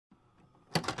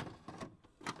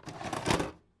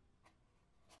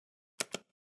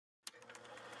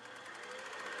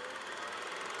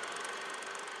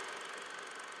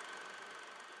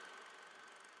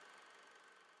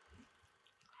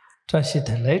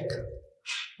Trashitelek,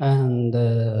 and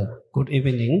good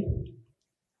evening.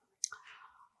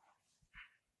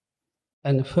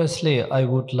 And firstly, I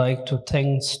would like to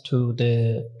thanks to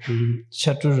the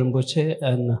Centro Rinpoche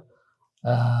and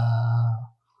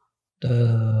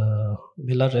the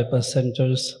Milarepa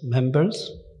Center's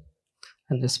members,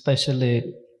 and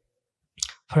especially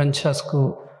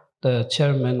Francesco, the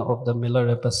chairman of the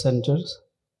Milarepa Centers.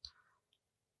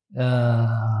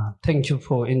 Thank you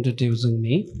for introducing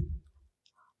me.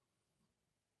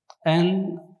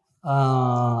 And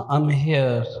I'm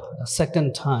here a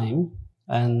second time,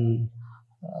 and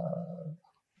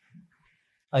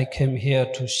I came here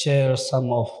to share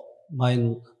some of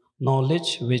my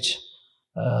knowledge, which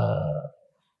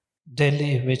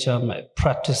daily, which I'm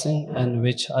practicing and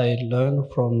which I learn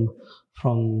from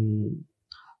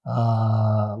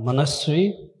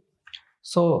monastery.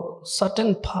 So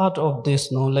certain part of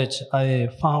this knowledge I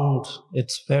found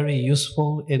it's very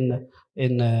useful in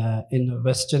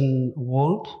Western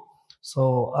world.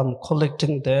 So I'm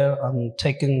collecting there. I'm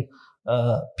taking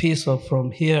a piece of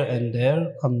from here and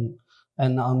there,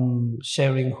 and I'm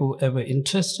sharing whoever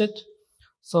interested.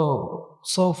 So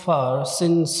far,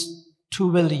 since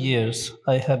 12 years,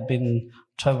 I have been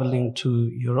traveling to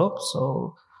Europe.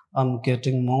 So I'm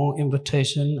getting more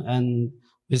invitation and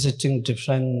visiting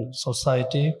different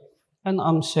society, and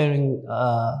I'm sharing,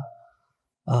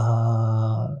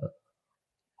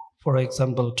 for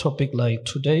example, topic like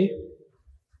today.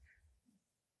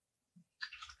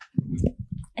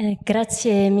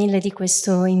 Grazie mille di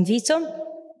questo invito.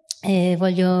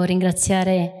 Voglio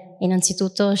ringraziare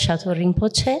innanzitutto Centro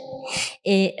Rinpoche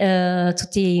e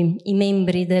tutti i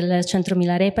membri del Centro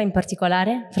Milarepa, in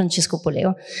particolare Francesco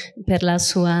Puleo, per la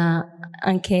sua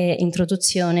anche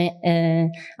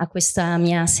introduzione a questa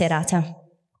mia serata.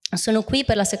 Sono qui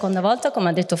per la seconda volta, come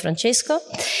ha detto Francesco,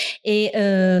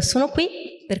 e sono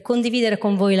qui per condividere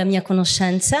con voi la mia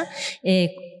conoscenza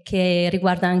che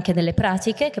riguarda anche delle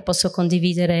pratiche che posso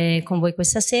condividere con voi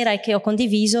questa sera e che ho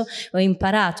condiviso, ho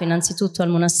imparato innanzitutto al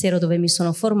monastero dove mi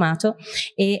sono formato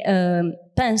e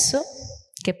penso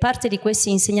che parte di questi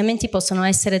insegnamenti possono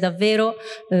essere davvero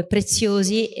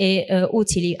preziosi e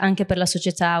utili anche per la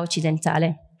società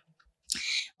occidentale.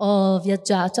 Ho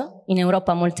viaggiato in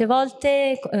Europa molte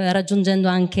volte, raggiungendo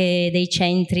anche dei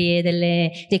centri e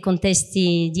dei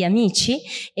contesti di amici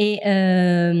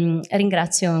e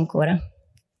ringrazio ancora.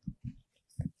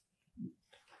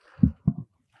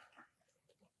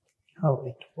 How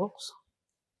it works.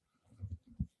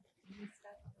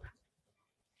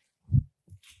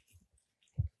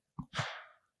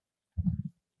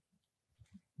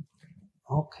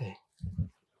 Okay.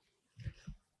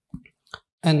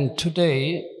 And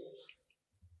today,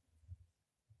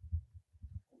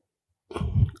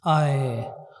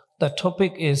 the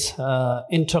topic is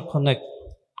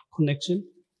connection.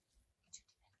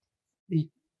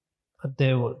 But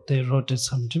they wrote it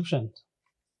some different.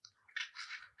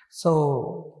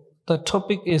 So the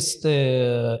topic is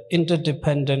the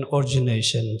interdependent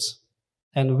originations,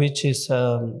 and which is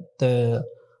the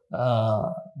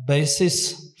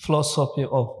basis philosophy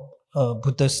of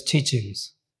Buddha's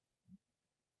teachings.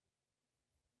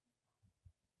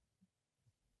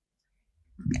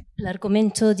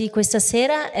 L'argomento di questa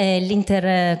sera è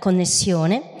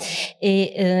l'interconnessione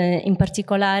e in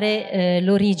particolare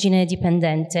l'origine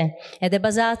dipendente, ed è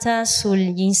basata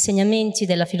sugli insegnamenti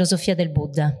della filosofia del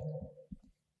Buddha.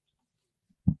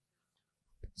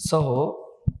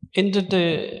 So,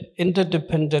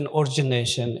 interdependent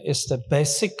origination is the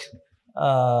basic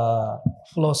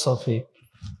philosophy,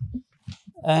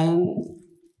 and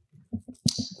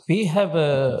we have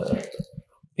a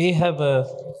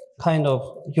kind of,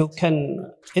 you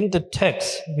can, in the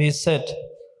text we said,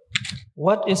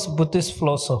 what is Buddhist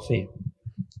philosophy?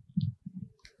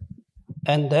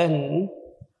 And then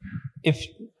if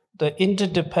the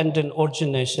interdependent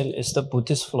origination is the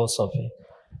Buddhist philosophy.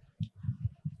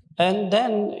 And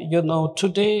then, you know,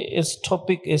 today's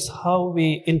topic is how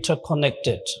we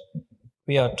interconnected.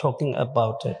 We are talking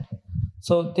about it.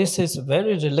 So this is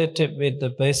very related with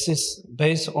the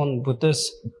based on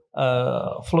Buddhist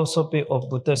philosophy of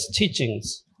Buddha's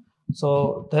teachings.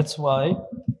 So that's why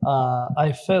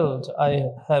I felt I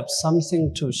have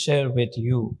something to share with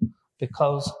you,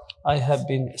 because I have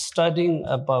been studying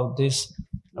about this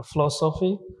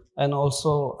philosophy and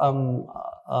also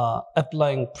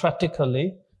applying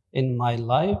practically in my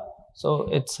life. So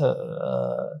it's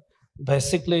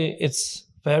basically it's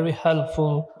very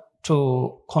helpful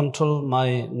to control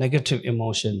my negative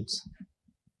emotions.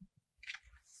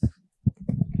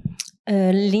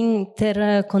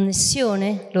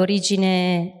 L'interconnessione,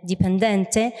 l'origine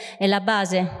dipendente, è la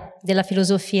base della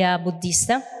filosofia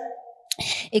buddista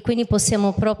e quindi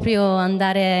possiamo proprio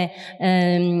andare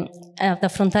ad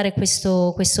affrontare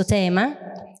questo tema.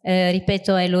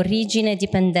 Ripeto, è l'origine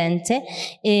dipendente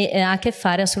e ha a che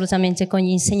fare assolutamente con gli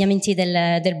insegnamenti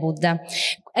del Buddha.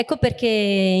 Ecco perché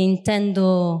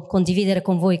intendo condividere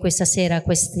con voi questa sera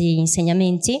questi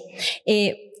insegnamenti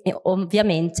e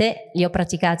ovviamente li ho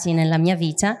praticati nella mia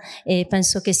vita e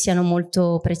penso che siano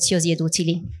molto preziosi ed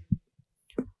utili.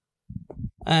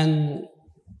 And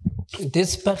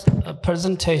this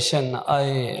presentation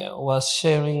I was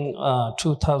sharing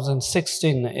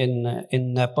 2016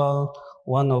 in Nepal,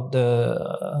 one of the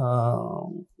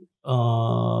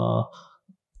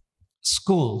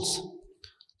schools.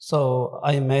 So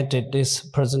I made this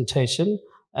presentation,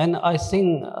 and I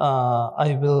think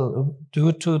I will,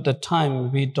 due to the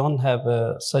time, we don't have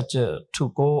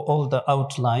to go all the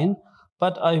outline,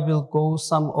 but I will go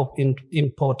some of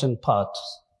important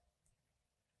parts.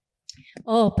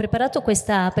 Ho preparato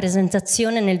questa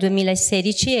presentazione nel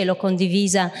 2016 e l'ho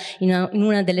condivisa in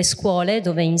una delle scuole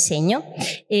dove insegno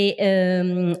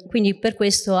e quindi per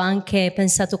questo ho anche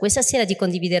pensato questa sera di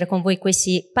condividere con voi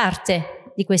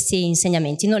parte di questi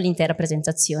insegnamenti, non l'intera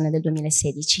presentazione del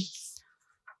 2016.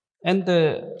 And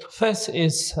the first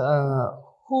is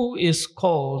who is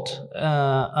called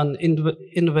an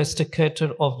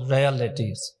investigator of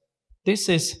realities. This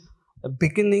is a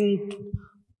beginning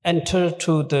enter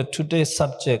to the today's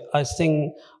subject. I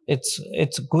think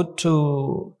it's good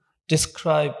to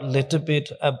describe a little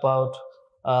bit about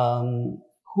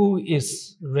who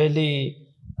is really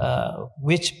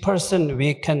which person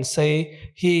we can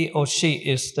say he or she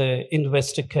is the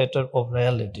investigator of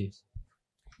reality.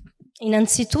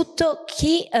 Innanzitutto,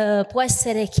 chi può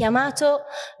essere chiamato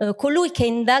colui che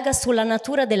indaga sulla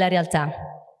natura della realtà.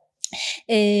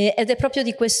 Ed è proprio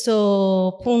di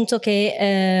questo punto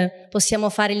che possiamo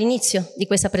fare l'inizio di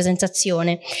questa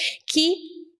presentazione. Chi,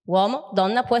 uomo,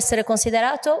 donna, può essere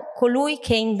considerato colui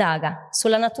che indaga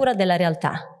sulla natura della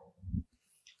realtà.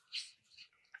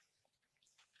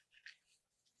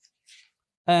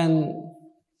 And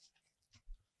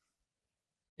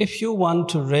if you want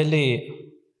to really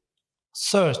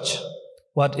search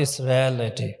what is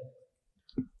reality,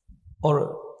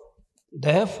 or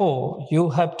therefore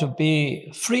you have to be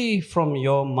free from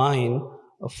your mind,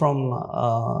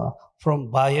 from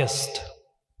biased.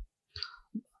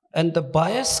 And the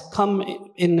bias come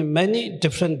in many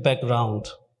different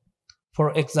backgrounds.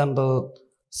 For example,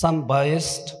 some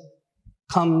bias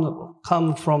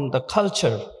come from the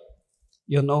culture.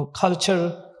 You know,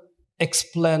 culture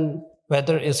explains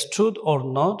whether it's truth or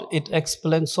not. It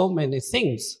explains so many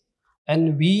things.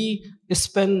 And we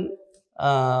spend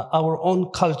our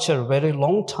own culture very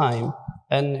long time,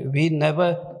 and we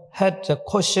never had the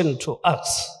question to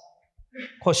ask,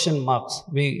 question marks.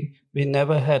 We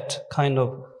never had kind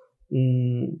of,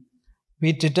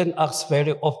 we didn't ask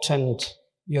very often,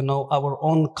 you know, our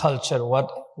own culture,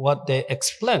 what they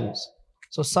explain.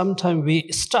 So sometimes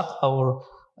we stuck our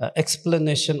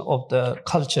explanation of the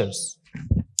cultures.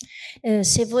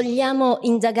 Se vogliamo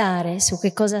indagare su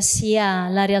che cosa sia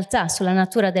la realtà, sulla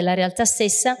natura della realtà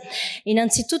stessa,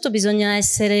 innanzitutto bisogna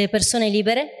essere persone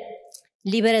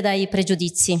libere dai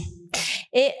pregiudizi.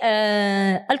 E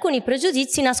alcuni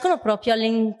pregiudizi nascono proprio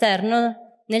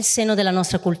all'interno, nel seno della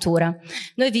nostra cultura.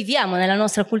 Noi viviamo nella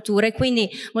nostra cultura e quindi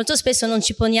molto spesso non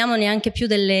ci poniamo neanche più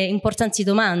delle importanti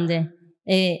domande.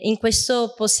 E in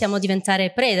questo possiamo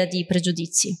diventare preda di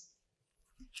pregiudizi.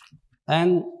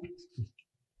 And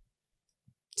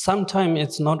sometimes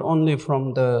it's not only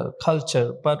from the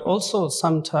culture, but also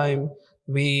sometimes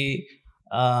we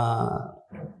are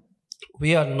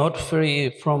not free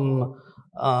from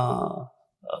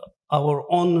our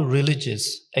own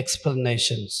religious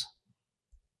explanations.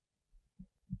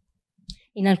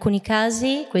 In alcuni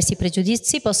casi questi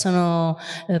pregiudizi possono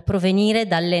provenire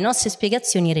dalle nostre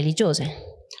spiegazioni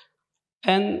religiose.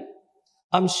 And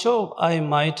I'm sure I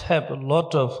might have a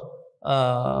lot of,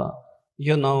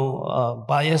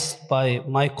 bias by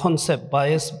my concept,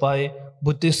 bias by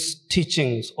Buddhist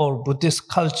teachings or Buddhist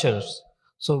cultures,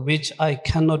 so which I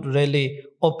cannot really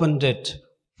open it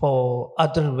for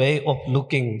other way of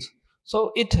looking.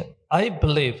 So I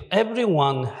believe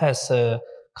everyone has a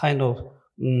kind of,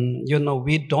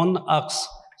 we don't ask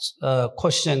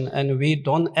question and we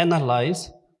don't analyze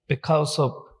because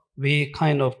of we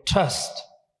kind of trust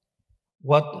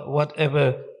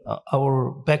whatever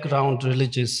our background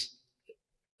religious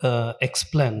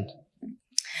explain.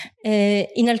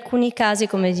 In alcuni casi,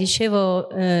 come dicevo,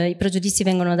 i pregiudizi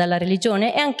vengono dalla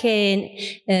religione, e anche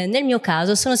nel mio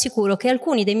caso sono sicuro che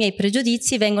alcuni dei miei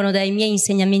pregiudizi vengono dai miei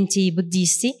insegnamenti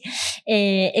buddisti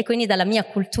e quindi dalla mia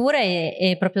cultura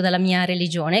e proprio dalla mia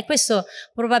religione, e questo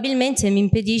probabilmente mi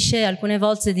impedisce alcune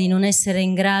volte di non essere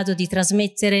in grado di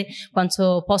trasmettere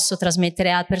quanto posso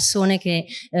trasmettere a persone che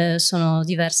sono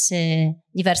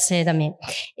diverse da me.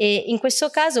 E in questo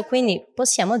caso quindi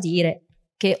possiamo dire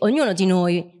che ognuno di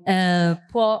noi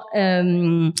può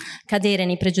cadere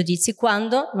nei pregiudizi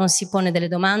quando non si pone delle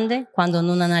domande, quando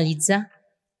non analizza.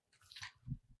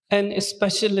 And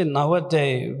especially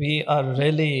nowadays, we are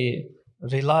really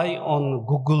rely on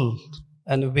Google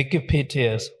and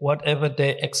Wikipedia, whatever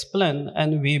they explain,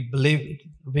 and we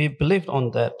believe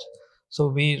on that. So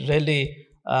we really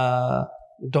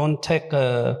don't take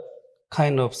a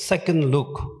kind of second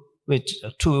look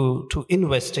to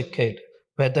investigate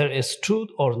whether it's true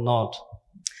or not.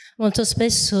 Molto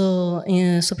spesso,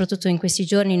 soprattutto in questi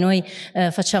giorni, noi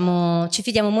ci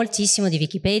fidiamo moltissimo di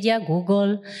Wikipedia,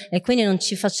 Google, e quindi non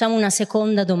ci facciamo una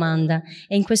seconda domanda.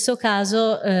 E in questo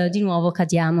caso, di nuovo,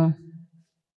 cadiamo.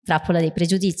 Trappola dei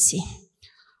pregiudizi.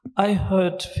 I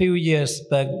heard a few years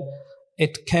back,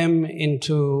 it came in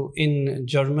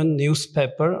German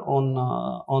newspaper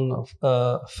on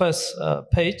first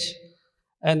page,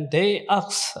 and they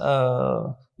asked,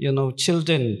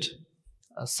 children,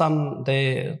 some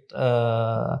they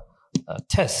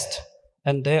test,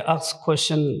 and they ask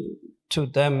question to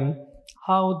them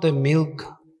how the milk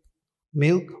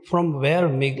from where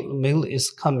milk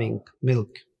is coming, milk,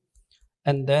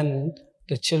 and then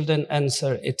the children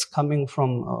answer it's coming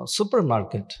from a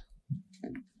supermarket.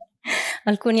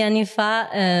 Alcuni anni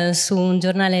fa su un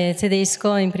giornale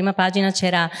tedesco in prima pagina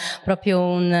c'era proprio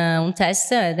un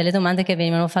test, delle domande che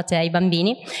venivano fatte ai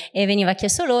bambini, e veniva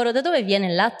chiesto loro da dove viene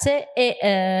il latte,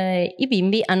 e i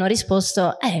bimbi hanno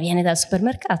risposto viene dal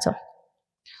supermercato.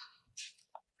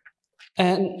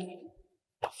 And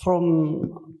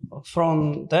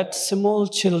from that small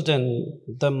children,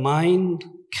 the mind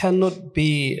cannot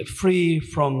be free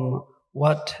from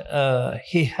what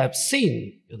he have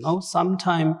seen.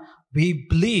 Sometimes we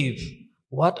believe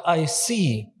what I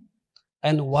see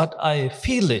and what I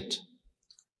feel it,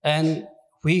 and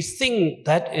we think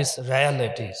that is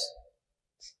realities.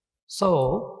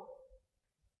 So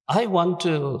I want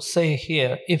to say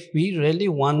here, if we really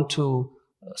want to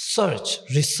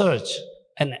research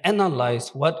and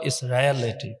analyze what is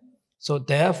reality, so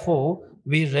therefore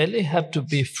we really have to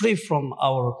be free from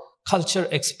our culture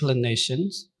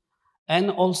explanations and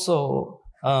also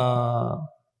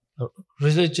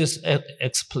religious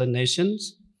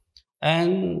explanations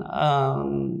and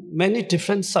many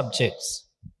different subjects.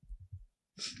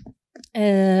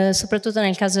 Soprattutto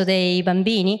nel caso dei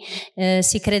bambini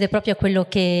si crede proprio a quello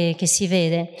che si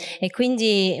vede, e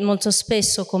quindi molto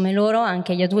spesso, come loro,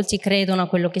 anche gli adulti credono a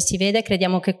quello che si vede,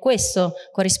 crediamo che questo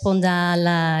corrisponda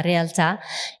alla realtà,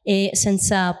 e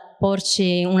senza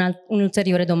porci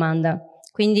un'ulteriore domanda.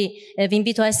 Quindi vi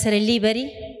invito a essere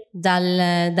liberi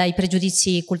dai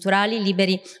pregiudizi culturali,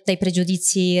 liberi dai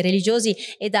pregiudizi religiosi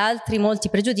e da altri molti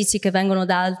pregiudizi che vengono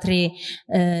da altre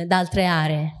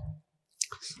aree.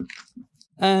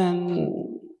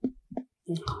 And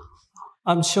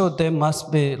I'm sure there must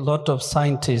be a lot of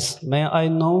scientists. May I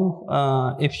know,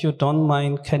 if you don't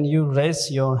mind, can you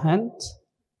raise your hand?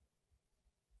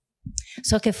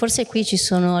 So che forse qui ci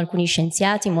sono alcuni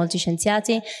scienziati, molti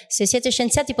scienziati. Se siete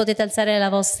scienziati potete alzare la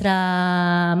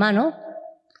vostra mano?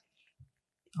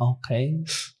 Okay.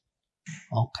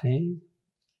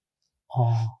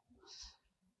 Oh.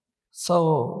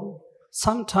 So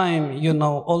sometimes,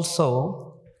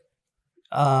 also,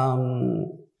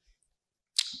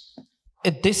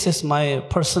 this is my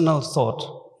personal thought.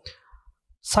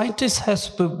 Scientists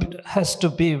has to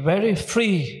be very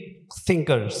free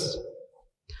thinkers.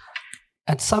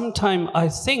 And sometimes I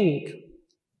think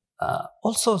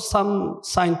also some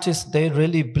scientists, they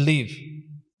really believe.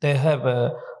 They have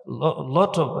a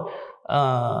lot of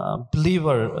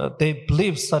they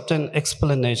believe certain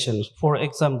explanations. For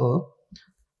example,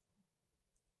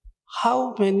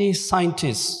 how many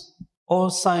scientists or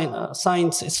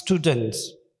science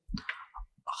students,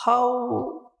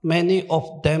 how many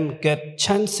of them get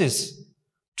chances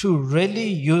to really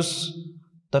use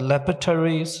the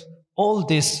laboratories, all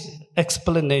this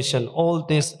explanation, all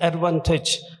this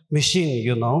advantage machine,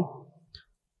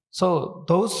 So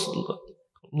those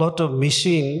lot of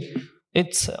machine,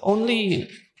 it's only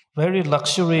very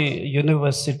luxury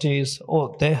universities,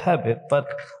 they have it, but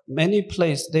many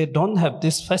places they don't have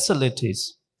these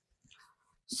facilities.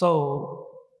 So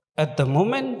at the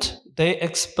moment they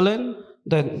explain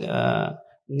the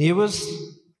newest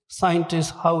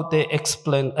scientists, how they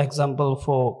explain, example,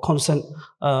 for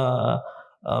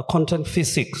quantum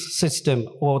physics system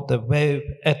or the wave,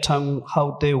 atom,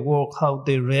 how they work, how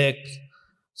they react.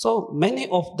 So many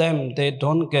of them, they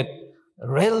don't get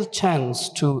real chance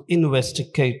to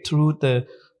investigate through the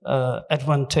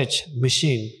advantage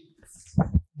machine.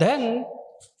 Then,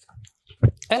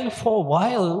 and for a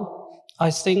while,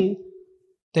 I think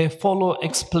they follow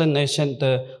explanation,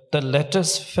 the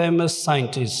latest famous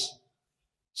scientists.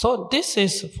 So this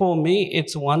is, for me,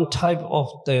 it's one type of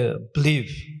the belief.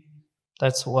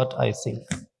 That's what I think.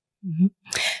 Mm-hmm.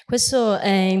 Questo è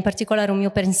in particolare un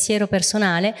mio pensiero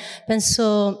personale.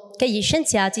 Penso che gli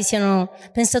scienziati siano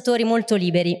pensatori molto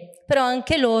liberi, però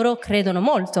anche loro credono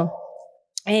molto.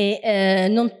 E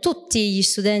non tutti gli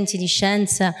studenti di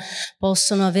scienza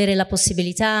possono avere la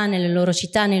possibilità nelle loro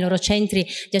città, nei loro centri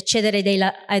di accedere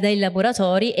a dei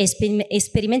laboratori e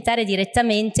sperimentare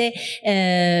direttamente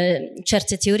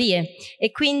certe teorie,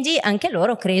 e quindi anche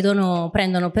loro prendono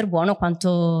per buono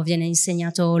quanto viene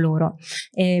insegnato loro.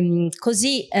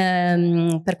 Così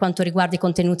per quanto riguarda i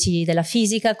contenuti della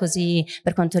fisica, così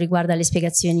per quanto riguarda le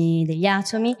spiegazioni degli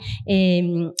atomi, e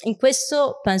in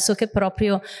questo penso che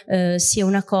proprio sia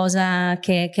una cosa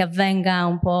che avvenga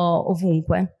un po'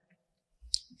 ovunque.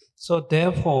 So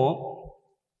therefore,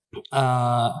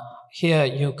 here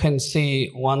you can see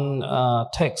one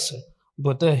text.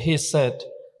 Buddha, he said,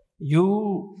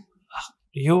 you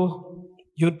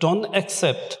don't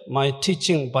accept my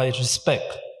teaching by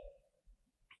respect,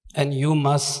 and you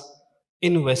must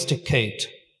investigate.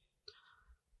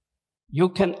 You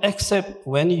can accept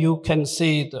when you can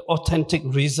see the authentic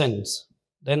reasons,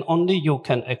 then only you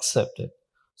can accept it.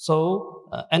 So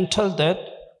until that,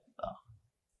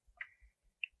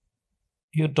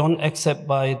 you don't accept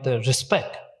by the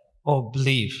respect or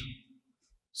belief.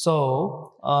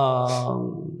 So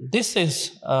this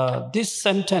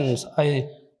sentence,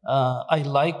 I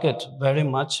like it very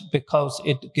much because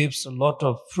it gives a lot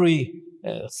of free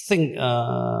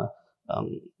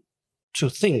to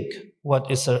think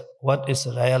what is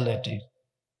reality.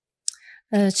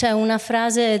 C'è una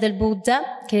frase del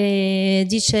Buddha che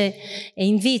dice e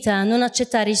invita a non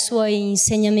accettare i suoi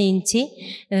insegnamenti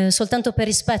soltanto per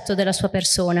rispetto della sua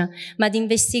persona, ma di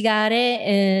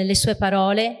investigare le sue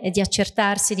parole e di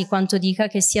accertarsi di quanto dica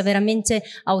che sia veramente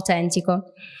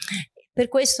autentico. Per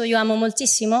questo io amo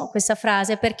moltissimo questa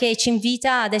frase, perché ci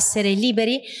invita ad essere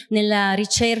liberi nella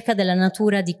ricerca della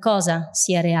natura di cosa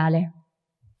sia reale.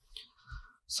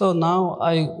 So now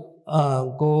I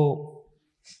go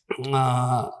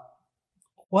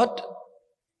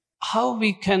how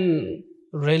we can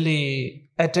really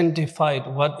identify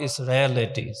what is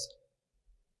realities.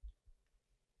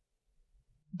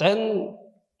 Then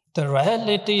the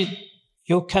reality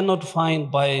you cannot find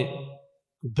by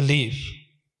belief.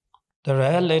 The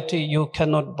reality you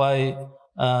cannot by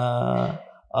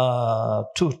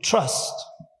to trust.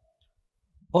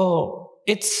 Or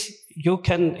you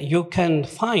can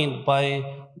find by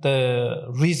the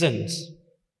reasons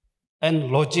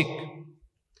and logic.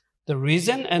 The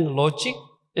reason and logic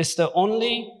is the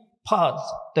only path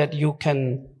that you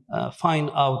can find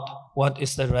out what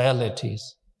is the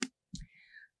realities.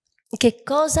 Che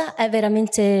cosa è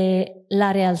veramente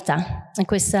la realtà? È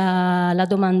questa la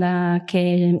domanda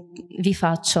che vi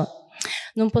faccio.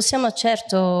 Non possiamo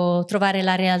certo trovare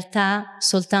la realtà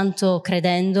soltanto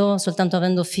credendo, soltanto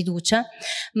avendo fiducia,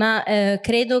 ma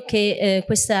credo che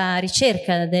questa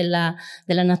ricerca della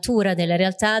natura, della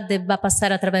realtà, debba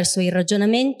passare attraverso il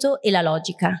ragionamento e la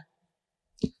logica.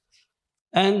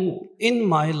 And in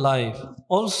my life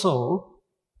also,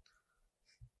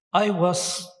 I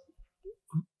was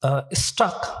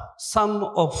stuck some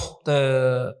of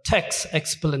the text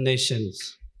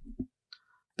explanations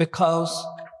because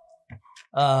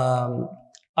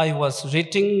I was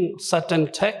reading certain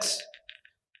texts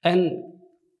and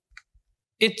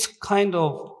it kind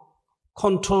of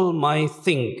control my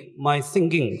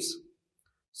thinkings.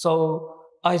 So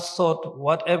I thought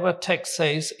whatever text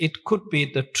says, it could be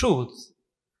the truth.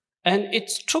 And it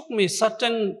took me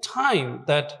certain time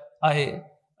that I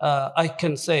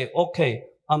can say, okay,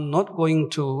 I'm not going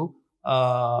to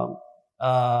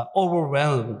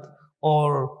overwhelmed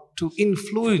or to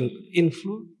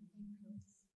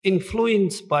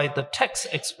influenced by the text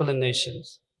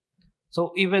explanations.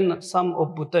 So even some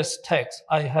of Buddha's texts,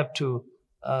 I have to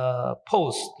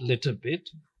pause a little bit,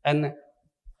 and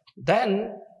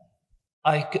then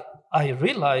I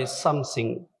realized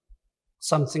something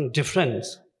different.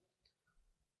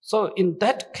 So in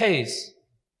that case,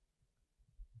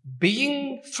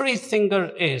 being free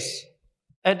thinker is,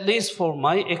 at least for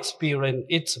my experience,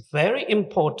 it's very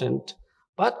important,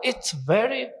 but it's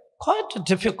very quite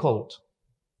difficult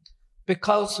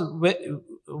because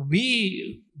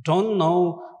we don't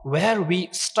know where we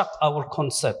stuck our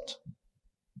concept.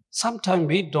 Sometimes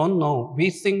we don't know. We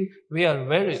think we are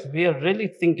really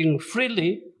thinking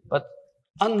freely, but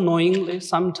unknowingly,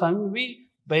 sometimes we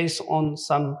base on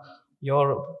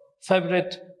your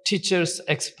favorite teacher's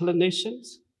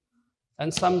explanations,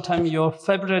 and sometimes your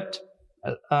favorite,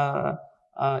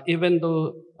 even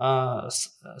though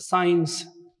science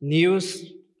news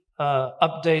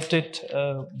updated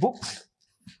book.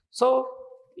 So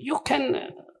you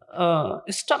can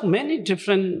stuck many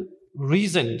different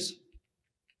reasons.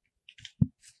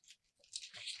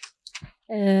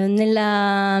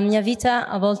 Nella mia vita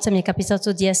a volte mi è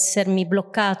capitato di essermi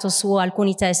bloccato su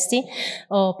alcuni testi,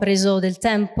 ho preso del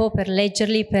tempo per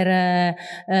leggerli, per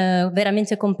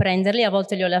veramente comprenderli, a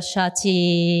volte li ho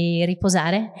lasciati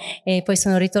riposare e poi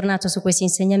sono ritornato su questi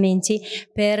insegnamenti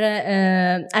per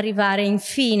arrivare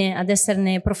infine ad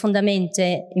esserne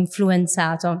profondamente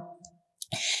influenzato.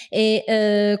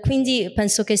 E quindi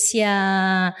penso che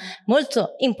sia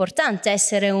molto importante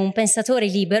essere un pensatore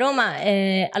libero, ma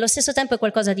allo stesso tempo è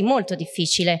qualcosa di molto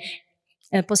difficile.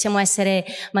 Possiamo essere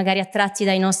magari attratti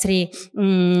dai nostri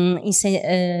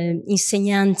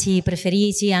insegnanti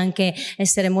preferiti, anche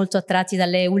essere molto attratti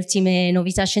dalle ultime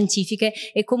novità scientifiche,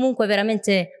 e comunque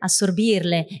veramente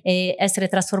assorbirle e essere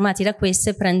trasformati da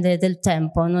queste prende del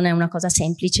tempo, non è una cosa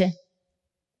semplice.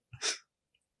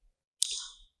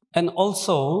 And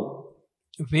also,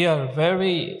 we are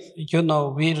very,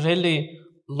 we really,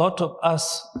 a lot of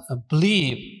us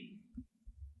believe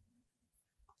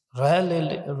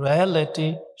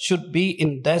reality should be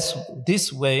in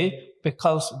this way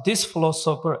because this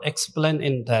philosopher explained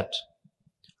in that.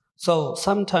 So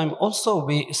sometimes also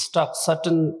we stuck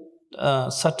certain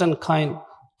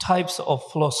types of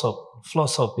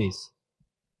philosophies.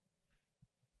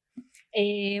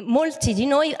 E molti di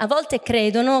noi a volte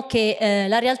credono che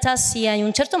la realtà sia in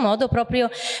un certo modo proprio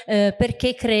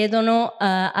perché credono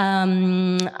a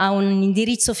un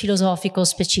indirizzo filosofico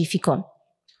specifico.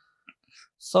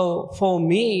 So for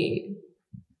me,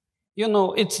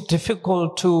 it's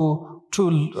difficult to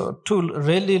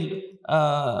really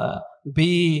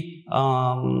be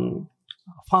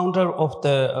founder of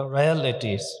the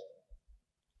realities.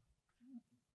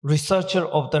 Researcher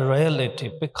of the reality,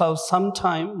 because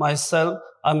sometimes myself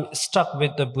I'm stuck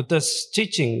with the Buddha's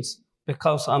teachings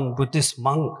because I'm Buddhist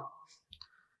monk,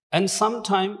 and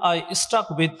sometimes I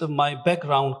stuck with my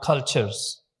background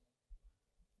cultures,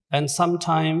 and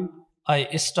sometimes I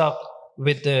stuck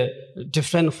with the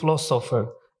different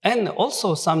philosopher, and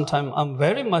also sometimes I'm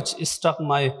very much stuck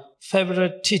my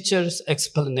favorite teacher's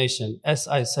explanation, as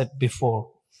I said before.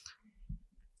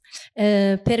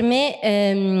 Per me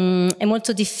è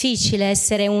molto difficile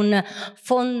essere un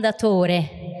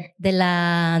fondatore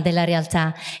della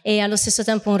realtà e allo stesso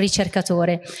tempo un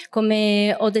ricercatore.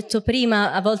 Come ho detto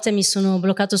prima, a volte mi sono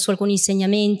bloccato su alcuni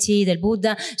insegnamenti del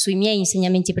Buddha, sui miei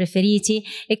insegnamenti preferiti,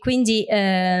 e quindi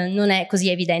non è così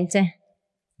evidente.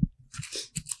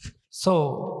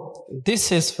 So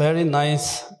this is very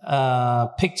nice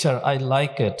picture. I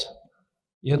like it.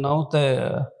 You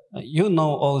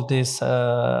know all these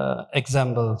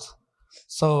examples.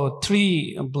 So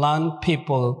 3 blind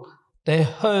people, they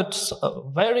heard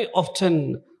very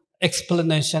often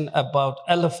explanation about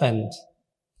elephants.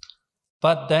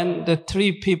 But then the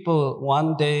 3 people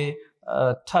one day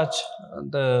touch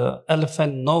the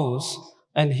elephant nose,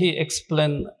 and he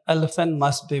explained elephant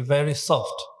must be very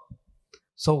soft.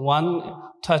 So one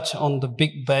touch on the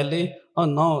big belly, oh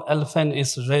no, elephant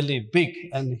is really big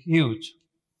and huge.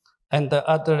 And the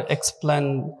other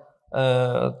explained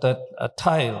that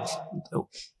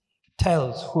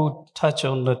tails who touch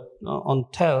on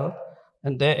tail,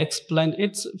 and they explained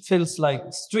it feels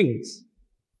like strings.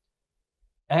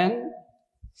 And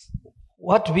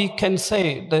what we can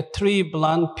say, the 3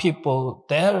 blind people,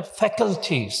 their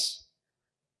faculties,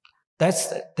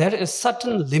 there is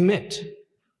certain limit,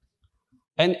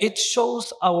 and it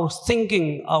shows our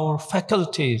thinking, our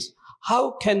faculties,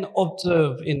 how can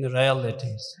observe in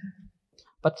realities.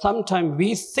 But sometimes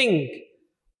we think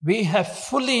we have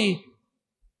fully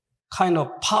kind of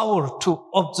power to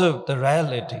observe the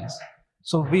realities.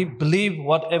 So we believe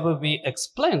whatever we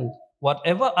explain,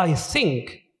 whatever I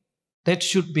think, that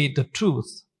should be the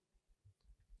truth.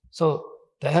 So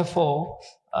therefore,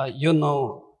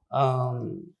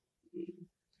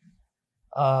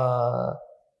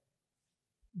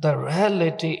 the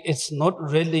reality is not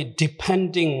really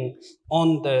depending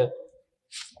on the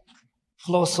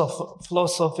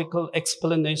philosophical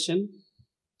explanation,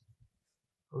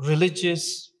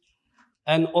 religious,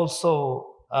 and also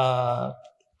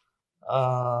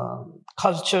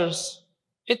cultures.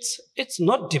 It's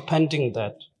not depending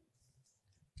that.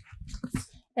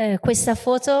 Questa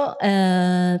foto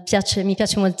mi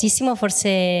piace moltissimo,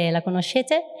 forse la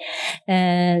conoscete.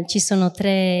 Ci sono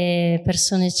 3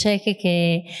 persone cieche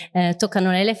che toccano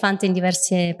l'elefante in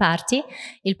diverse parti.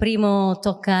 Il primo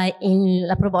tocca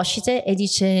la proboscite e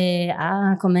dice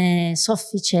come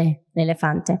soffice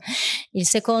l'elefante. Il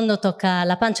secondo tocca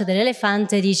la pancia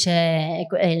dell'elefante e dice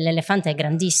l'elefante è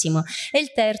grandissimo. E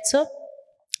il terzo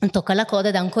tocca la coda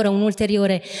ed ha ancora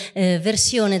un'ulteriore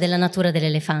versione della natura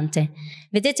dell'elefante.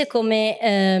 Vedete come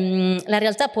la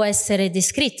realtà può essere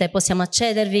descritta e possiamo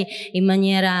accedervi in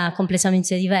maniera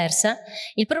completamente diversa.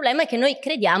 Il problema è che noi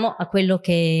crediamo a quello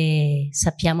che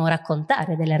sappiamo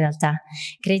raccontare della realtà.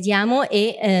 Crediamo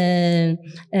e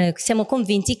siamo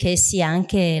convinti che sia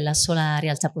anche la sola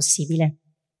realtà possibile.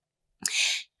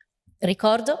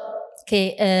 Ricordo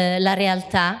che la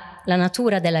realtà, la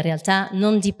natura della realtà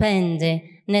non dipende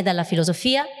né dalla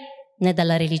filosofia, né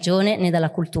dalla religione, né dalla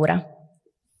cultura.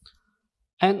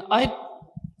 And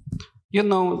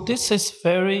this is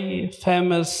very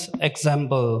famous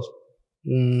example,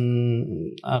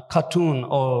 a cartoon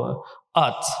or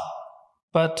art,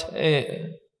 but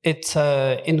it's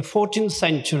in 14th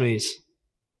centuries.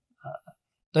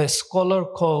 The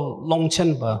scholar called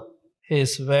Longchenpa, he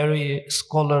is very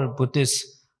scholar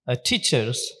Buddhist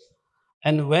teachers,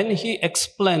 and when he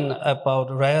explained about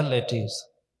realities,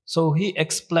 so he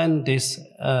explained these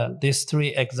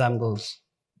 3 examples.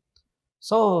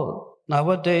 So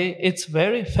nowadays it's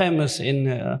very famous in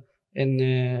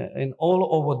all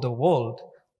over the world.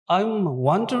 I'm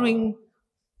wondering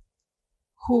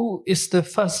who is the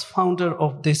first founder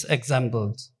of these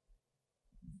examples.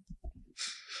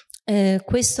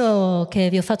 Questo che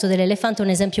vi ho fatto dell'elefante è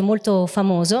un esempio molto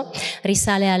famoso,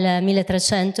 risale al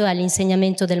 1300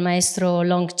 all'insegnamento del maestro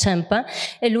Longchenpa,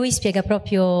 e lui spiega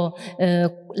proprio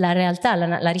la realtà,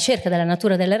 la ricerca della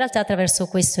natura della realtà attraverso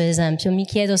questo esempio. Mi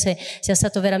chiedo se sia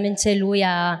stato veramente lui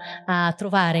a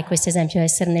trovare questo esempio, a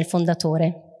esserne il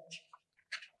fondatore.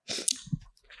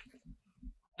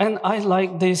 And I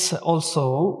like this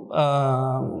also.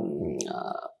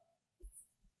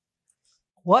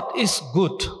 What is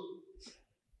good?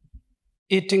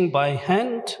 Eating by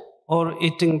hand or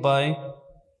eating by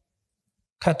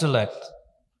cataract?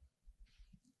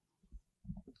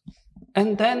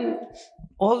 And then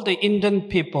all the Indian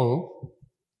people,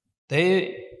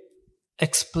 they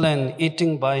explain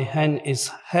eating by hand is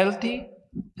healthy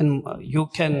and you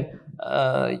can,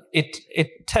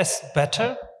 it tastes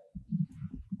better.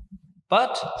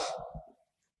 But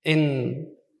in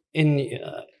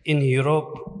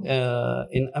Europe,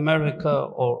 in America,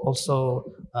 or also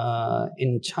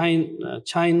in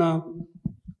China,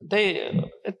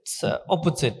 it's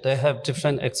opposite. They have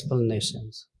different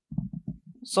explanations.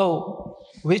 So,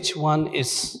 which one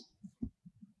is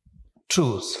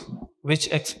truth? Which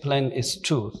explain is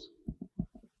truth?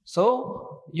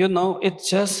 So, it's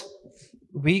just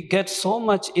we get so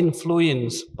much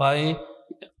influence by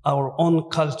our own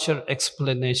culture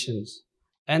explanations,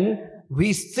 and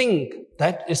we think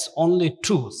that is only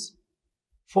truth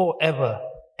forever,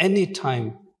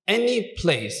 anytime, any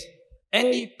place,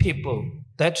 any people.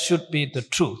 That should be the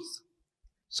truth.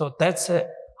 So that's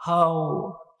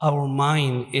how our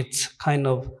mind it's kind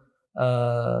of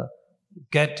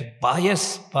get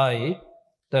biased by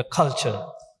the culture.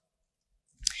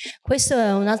 Questo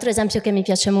è un altro esempio che mi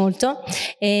piace molto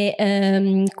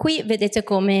e qui vedete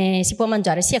come si può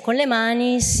mangiare sia con le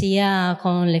mani sia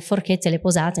con le forchette, le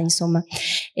posate, insomma.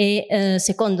 E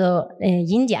secondo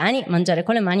gli indiani mangiare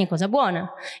con le mani è cosa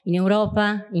buona. In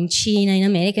Europa, in Cina, in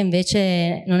America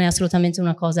invece non è assolutamente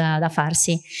una cosa da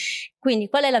farsi. Quindi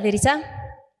qual è la verità?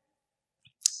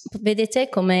 Vedete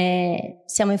come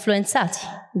siamo influenzati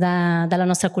dalla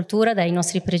nostra cultura, dai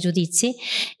nostri pregiudizi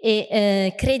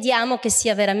e crediamo che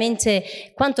sia veramente,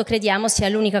 quanto crediamo sia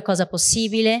l'unica cosa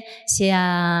possibile,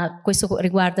 questo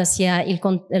riguarda sia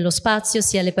lo spazio,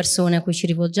 sia le persone a cui ci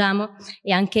rivolgiamo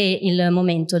e anche il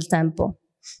momento, il tempo.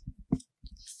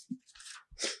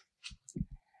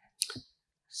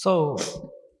 So,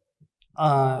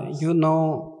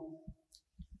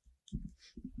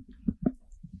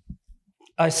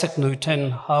 Isaac Newton,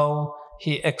 how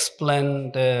he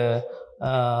explained the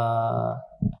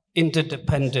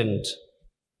interdependent,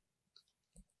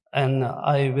 and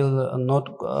I will not.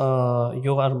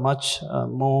 You are much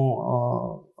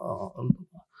more.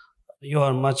 You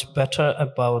are much better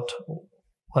about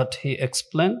what he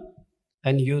explained,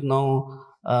 and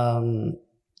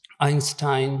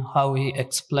Einstein how he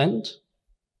explained,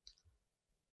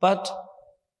 but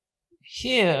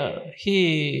here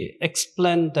he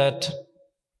explained that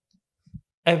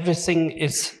everything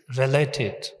is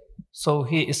related. So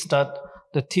he started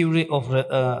the theory of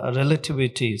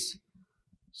relativities.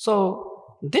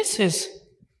 So this is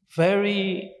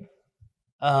very,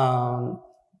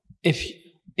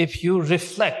 if you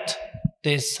reflect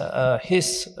this,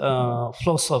 his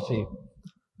philosophy,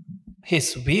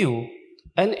 his view,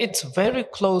 and it's very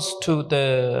close to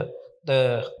the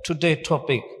today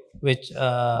topic, which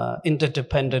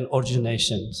interdependent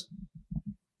originations.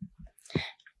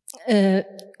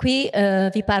 Qui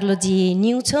vi parlo di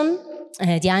Newton,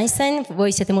 di Einstein.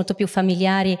 Voi siete molto più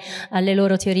familiari alle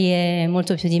loro teorie,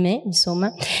 molto più di me,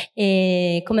 insomma.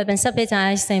 E come ben sapete,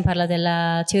 Einstein parla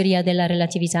della teoria della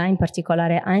relatività, in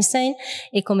particolare Einstein,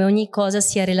 e come ogni cosa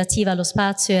sia relativa allo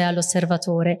spazio e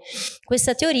all'osservatore.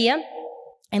 Questa teoria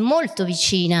è molto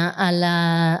vicina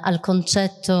al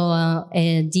concetto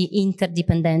di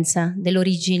interdipendenza,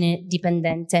 dell'origine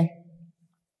dipendente.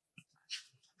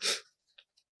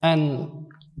 And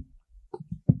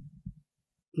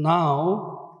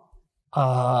now,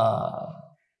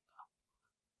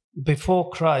 before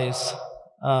Christ,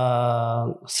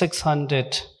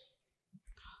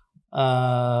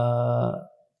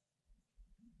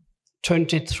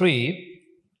 623,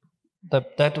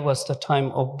 that was the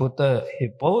time of Buddha. He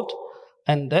bought,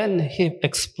 and then he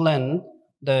explained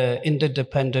the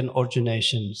interdependent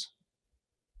originations.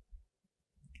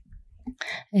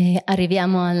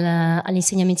 Arriviamo agli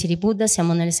insegnamenti di Buddha,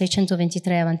 siamo nel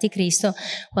 623 a.C.,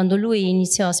 quando lui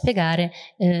iniziò a spiegare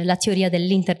la teoria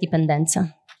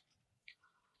dell'interdipendenza.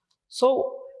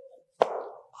 So,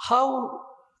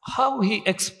 how he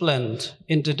explained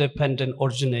interdependent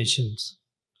originations?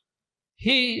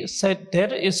 He said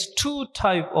there is two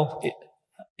types of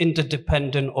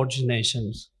interdependent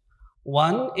originations.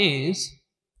 One is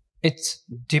it's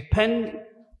depending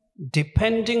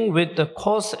with the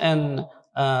cause and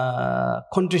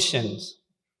conditions,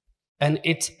 and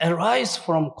it arises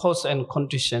from cause and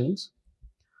conditions.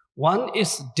 One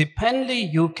is dependently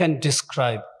you can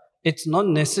describe. It's not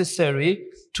necessary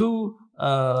to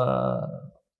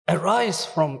arise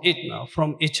from it,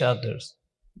 from each other.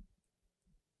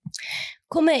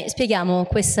 Come spieghiamo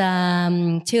questa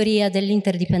teoria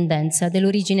dell'interdipendenza,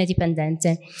 dell'origine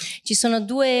dipendente? Ci sono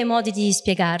due modi di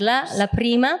spiegarla. La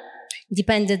prima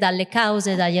dipende dalle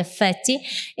cause, dagli effetti,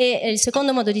 e il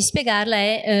secondo modo di spiegarla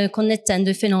è connettendo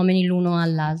i fenomeni l'uno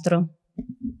all'altro.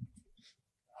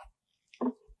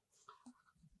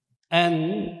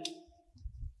 And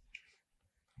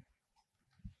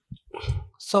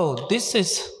so this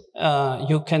is,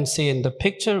 you can see in the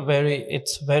picture,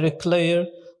 it's very clear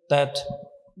that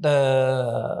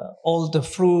all the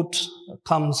fruit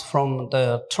comes from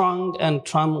the trunk, and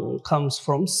trunk comes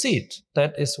from seed.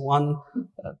 That is one,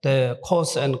 the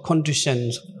cause and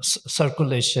conditions,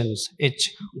 circulations. It's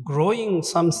growing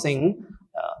something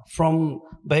from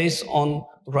based on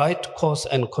right cause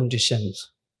and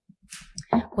conditions.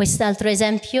 Quest'altro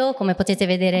esempio, come potete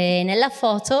vedere nella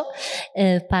foto,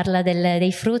 parla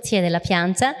dei frutti e della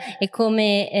pianta, e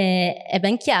come è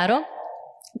ben chiaro,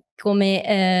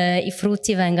 come i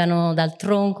frutti vengano dal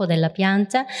tronco della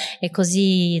pianta e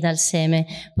così dal seme.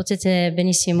 Potete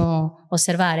benissimo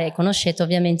osservare e conoscete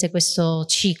ovviamente questo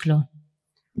ciclo.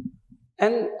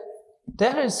 And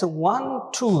there is one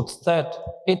truth that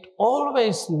it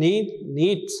always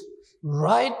needs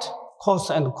right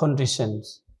cause and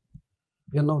conditions.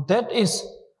 You know, that is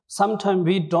sometimes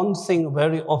we don't think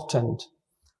very often,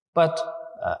 but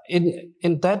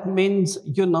in that means,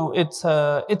 you know, it's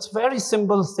very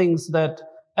simple things that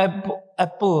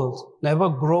apples never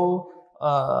grow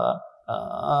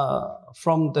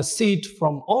from the seed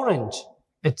from orange.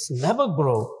 It's never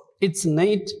grow. It's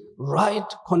need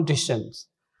right conditions,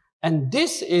 and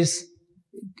this is,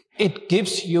 it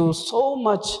gives you so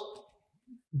much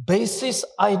basis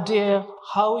idea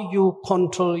how you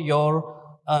control your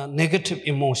negative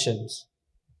emotions.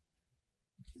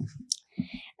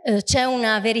 C'è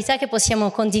una verità che possiamo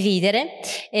condividere,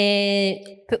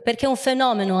 perché un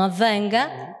fenomeno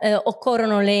avvenga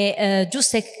occorrono le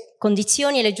giuste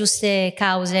condizioni e le giuste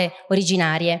cause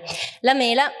originarie. La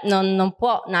mela non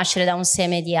può nascere da un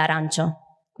seme di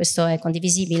arancio, questo è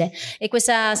condivisibile, e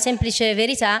questa semplice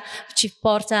verità ci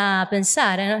porta a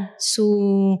pensare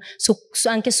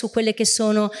anche su quelle che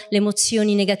sono le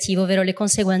emozioni negative, ovvero le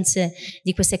conseguenze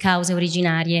di queste cause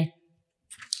originarie.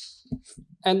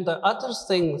 And the other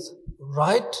things,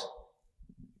 right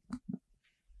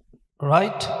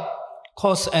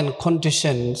cause and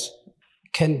conditions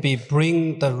can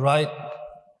bring the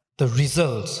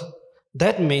results.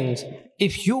 That means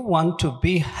if you want to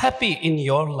be happy in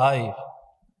your life,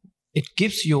 it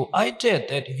gives you idea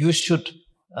that you should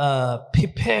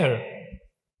prepare,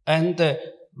 and the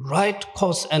right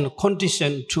cause and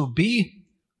condition to be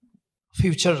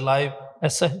future life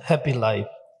as a happy life.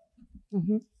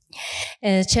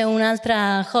 C'è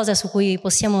un'altra cosa su cui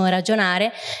possiamo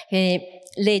ragionare, che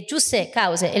le giuste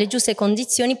cause e le giuste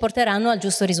condizioni porteranno al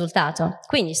giusto risultato.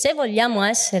 Quindi se vogliamo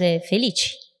essere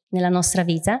felici nella nostra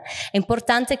vita, è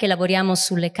importante che lavoriamo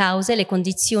sulle cause, le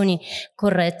condizioni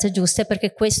corrette, giuste,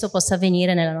 perché questo possa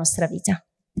avvenire nella nostra vita.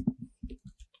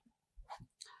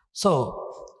 So,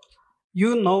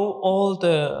 you know all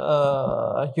the,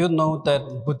 you know that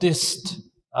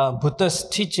Buddha's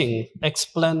teaching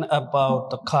explain about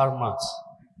the karmas.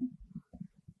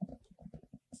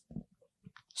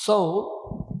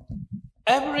 So,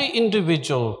 every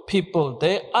individual people,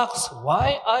 they ask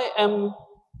why I am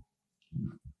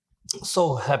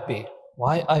so happy,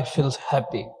 why I feel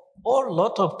happy. Or a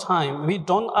lot of time we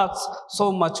don't ask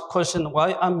so much question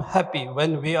why I'm happy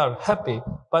when we are happy,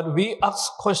 but we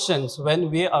ask questions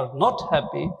when we are not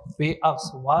happy. We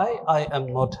ask why I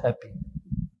am not happy.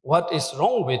 What is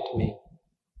wrong with me?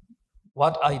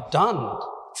 What I done?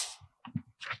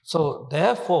 So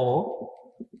therefore,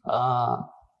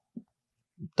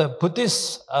 the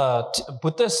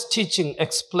Buddhist teaching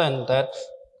explained that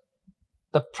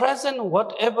the present,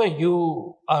 whatever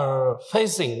you are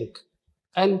facing,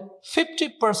 and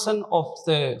 50% of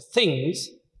the things,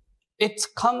 it's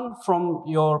come from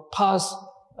your past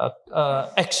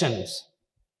actions.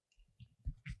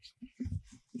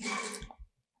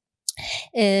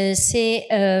 Se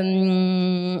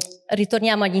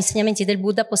ritorniamo agli insegnamenti del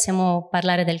Buddha, possiamo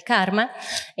parlare del karma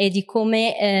e di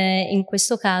come in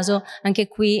questo caso anche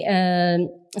qui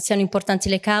siano importanti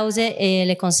le cause e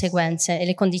le conseguenze e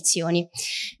le condizioni.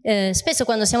 Spesso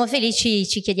quando siamo felici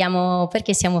ci chiediamo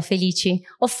perché siamo felici,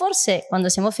 o forse quando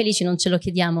siamo felici non ce lo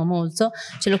chiediamo molto,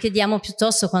 ce lo chiediamo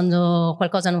piuttosto quando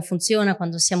qualcosa non funziona,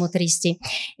 quando siamo tristi.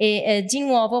 E di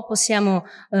nuovo possiamo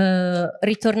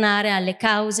ritornare alle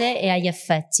cause e agli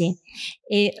effetti.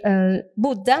 E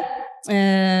Buddha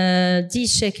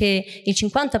dice che il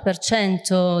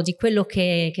 50% di quello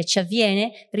che ci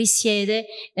avviene risiede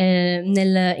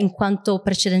in quanto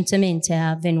precedentemente è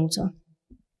avvenuto.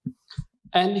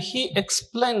 And he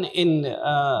explained in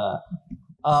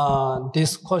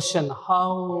this question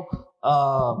how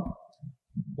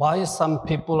why some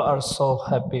people are so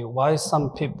happy, why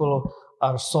some people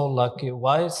are so lucky,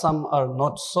 why some are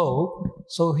not so.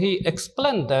 So he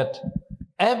explained that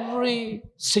every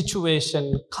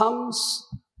situation comes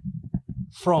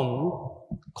from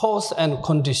cause and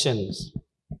conditions,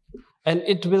 and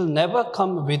it will never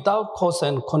come without cause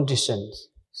and conditions.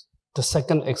 The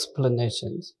second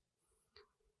explanation.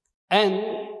 And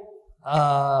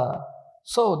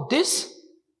so this,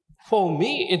 for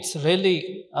me, it's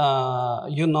really,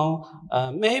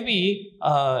 maybe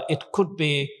it could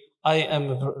be I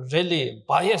am really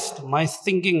biased, my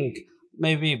thinking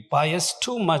maybe biased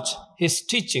too much his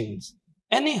teachings.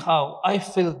 Anyhow, I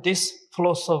feel this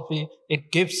philosophy,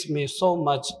 it gives me so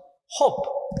much hope,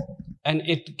 and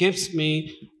it gives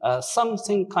me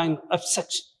something kind of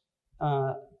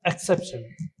exception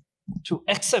to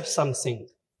accept something.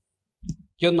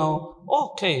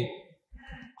 Okay,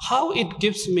 how it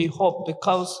gives me hope?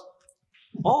 Because,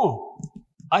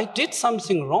 I did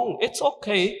something wrong. It's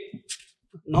okay.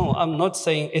 No, I'm not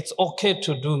saying it's okay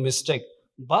to do mistake,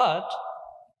 but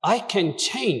I can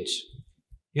change.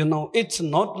 It's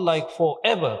not like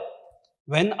forever.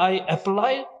 When I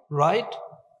apply right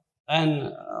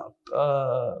and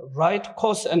right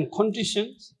cause and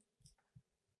conditions,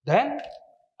 then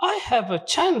I have a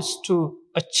chance to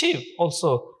achieve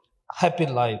also happy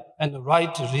life and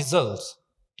right results,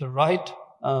 the right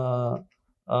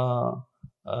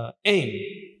aim.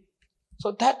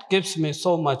 So that gives me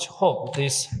so much hope,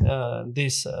 this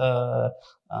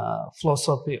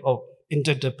philosophy of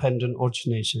interdependent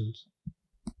origination.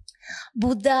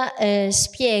 Buddha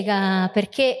spiega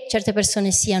perché certe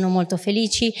persone siano molto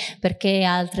felici, perché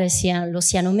altre lo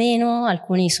siano meno,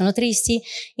 alcuni sono tristi.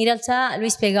 In realtà lui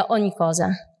spiega ogni cosa.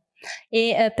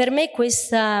 E per me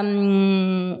questa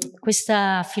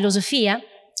filosofia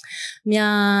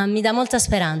mi dà molta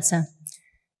speranza,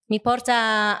 mi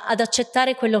porta ad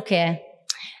accettare quello che è.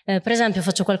 Per esempio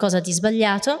faccio qualcosa di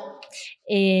sbagliato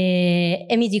e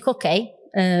mi dico ok,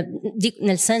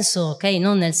 nel senso ok,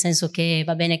 non nel senso che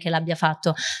va bene che l'abbia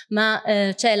fatto, ma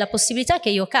c'è la possibilità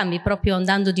che io cambi proprio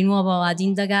andando di nuovo ad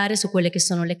indagare su quelle che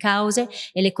sono le cause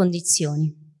e le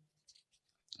condizioni,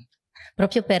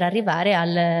 proprio per arrivare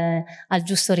al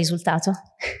giusto risultato.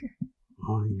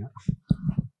 Oh, yeah.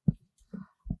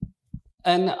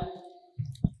 And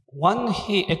one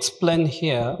he explained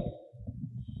here,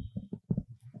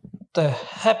 the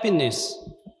happiness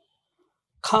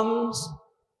comes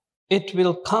it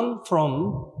will come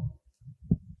from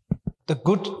the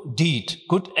good deed,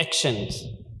 good actions.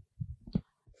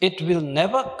 It will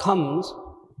never come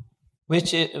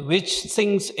which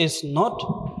things is not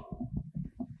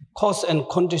cause and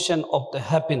condition of the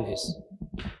happiness.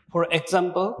 For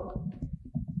example,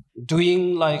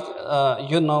 doing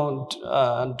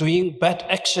doing bad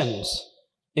actions.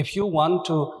 If you want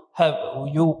to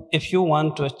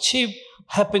achieve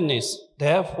happiness,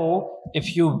 therefore,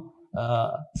 if you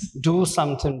do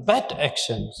something bad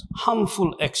actions,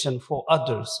 harmful action for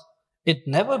others, it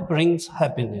never brings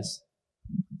happiness.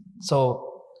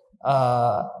 So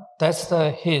that's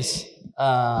his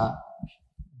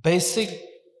basic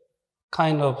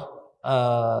kind of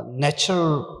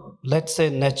natural, let's say,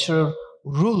 natural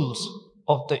rules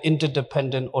of the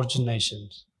interdependent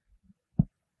originations.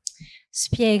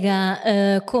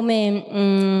 Spiega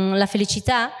come la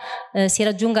felicità si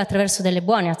raggiunga attraverso delle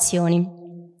buone azioni.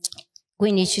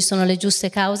 Quindi ci sono le giuste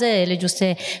cause e le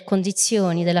giuste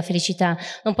condizioni della felicità.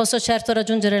 Non posso certo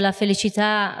raggiungere la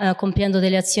felicità compiendo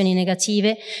delle azioni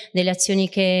negative, delle azioni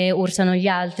che urtano gli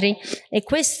altri, e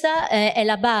questa è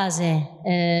la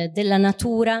base della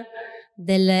natura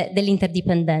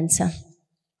dell'interdipendenza.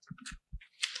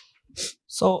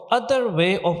 So other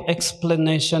way of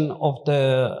explanation of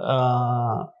the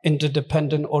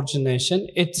interdependent origination,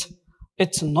 it's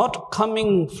not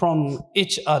coming from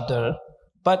each other,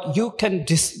 but you can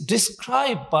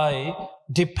describe by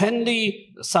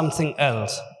depending something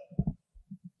else.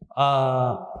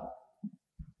 I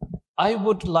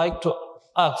would like to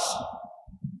ask,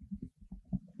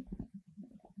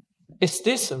 is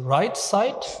this right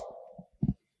side?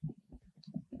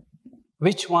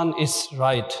 Which one is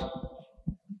right?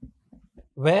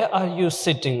 Where are you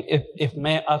sitting? If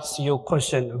may I ask you a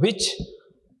question,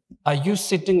 are you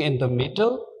sitting in the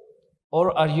middle,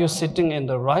 or are you sitting in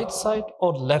the right side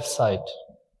or left side?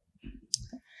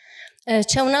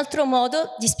 C'è un altro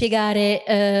modo di spiegare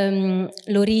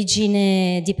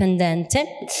l'origine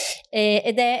dipendente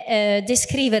ed è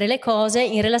descrivere le cose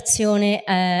in relazione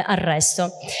al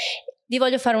resto. Vi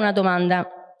voglio fare una domanda.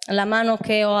 La mano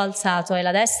che ho alzato è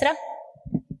la destra?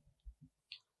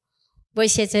 Voi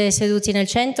siete seduti nel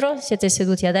centro? Siete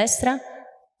seduti a destra?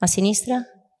 A sinistra?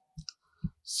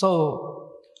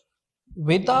 So,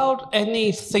 without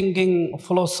any thinking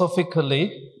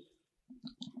philosophically,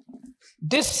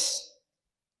 this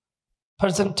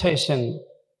presentation,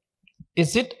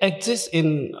 is it exists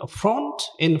in front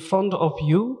of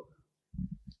you?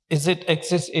 Is it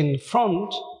exists in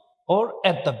front or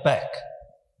at the back?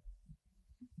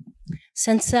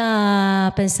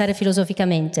 Senza pensare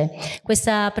filosoficamente,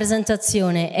 questa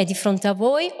presentazione è di fronte a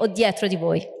voi o dietro di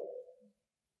voi?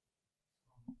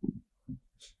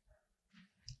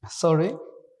 Sorry?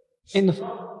 In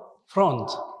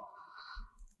front.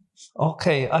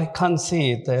 Okay, I can't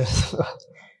see it there.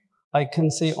 I can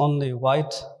see only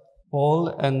white wall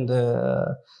and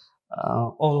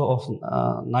all of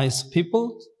nice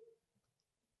people.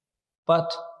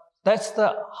 But that's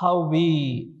how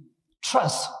we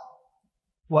trust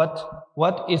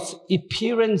what is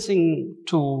appearing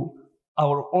to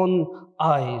our own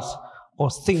eyes or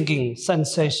thinking,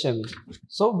 sensation.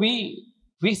 So we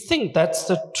think that's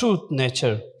the truth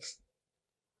nature.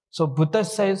 So Buddha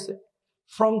says,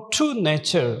 from true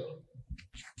nature,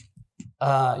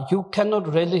 you cannot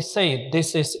really say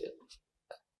this is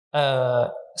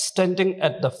standing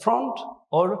at the front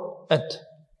or at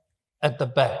the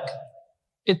back.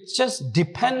 It's just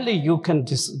dependently you can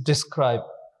describe.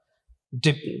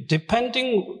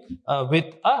 Depending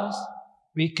with us,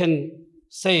 we can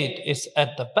say it is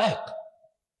at the back.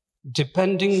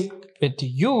 Depending with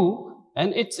you,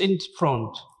 and it's in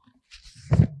front.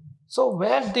 So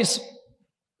where this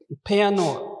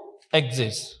piano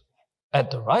exists, at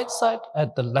the right side,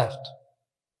 at the left.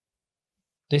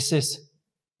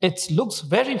 It looks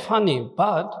very funny,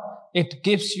 but it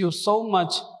gives you so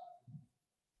much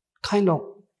kind of,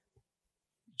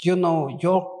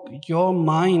 your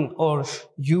mind or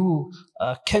you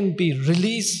can be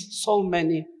released so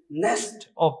many nest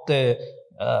of the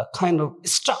kind of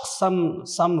stuck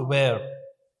somewhere.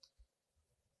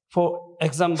 For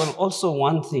example, also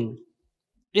one thing,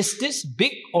 is this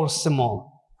big or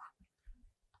small?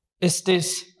 Is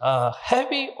this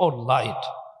heavy or light?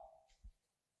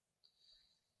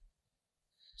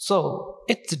 So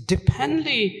it's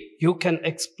dependently you can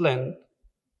explain,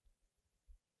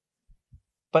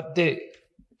 but the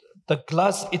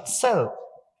glass itself,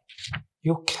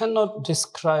 you cannot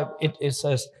describe it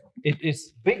as it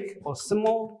is big or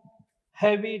small,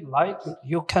 heavy, light.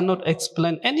 You cannot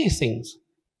explain anything.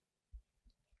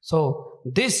 So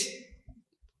this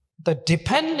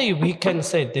dependently we can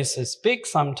say this is big,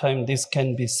 sometimes this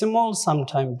can be small,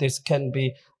 sometimes this can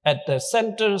be at the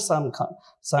center,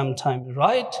 sometimes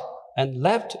right and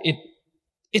left.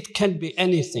 It can be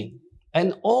anything.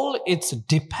 And all it's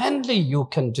dependently you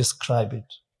can describe it.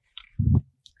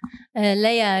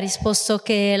 Lei ha risposto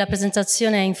che la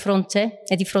presentazione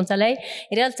è di fronte a lei.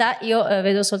 In realtà io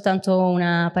vedo soltanto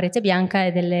una parete bianca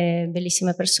e delle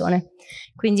bellissime persone.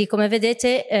 Quindi, come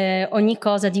vedete, ogni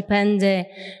cosa dipende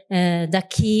da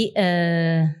chi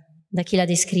la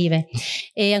descrive.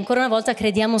 E ancora una volta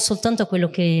crediamo soltanto a quello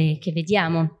che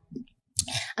vediamo.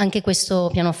 Anche questo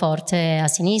pianoforte a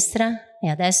sinistra e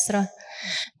a destra.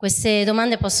 Queste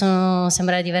domande possono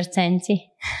sembrare divertenti.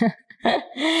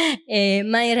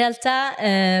 Ma in realtà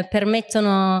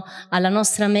permettono alla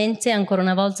nostra mente ancora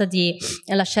una volta di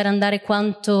lasciare andare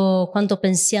quanto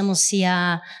pensiamo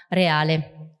sia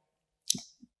reale.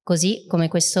 Così come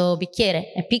questo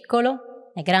bicchiere è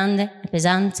piccolo, è grande, è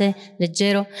pesante,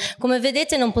 leggero. Come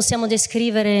vedete non possiamo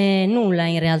descrivere nulla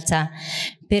in realtà,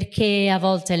 perché a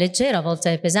volte è leggero, a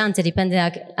volte è pesante, dipende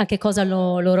a che cosa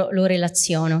lo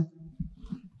relaziono.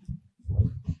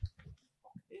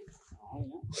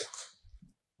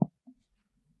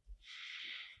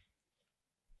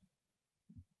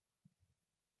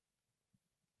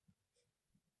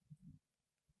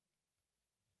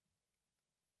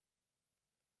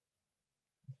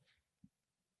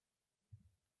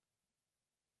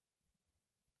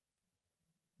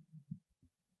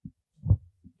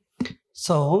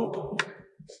 So,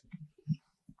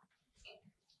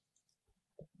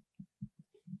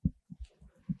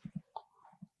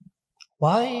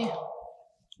 why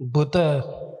Buddha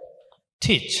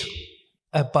teach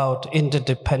about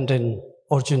interdependent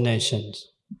originations?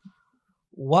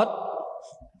 What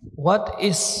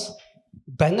is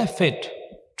benefit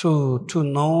to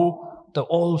know the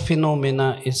all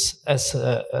phenomena is as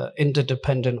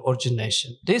interdependent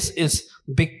origination? This is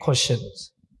big questions.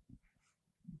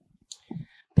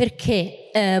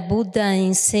 Perché Buddha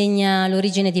insegna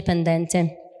l'origine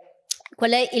dipendente?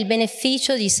 Qual è il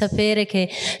beneficio di sapere che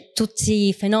tutti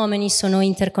i fenomeni sono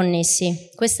interconnessi?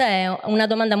 Questa è una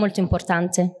domanda molto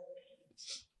importante.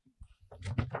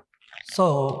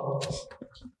 So,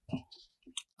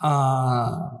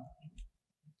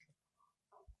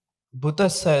 Buddha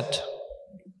said,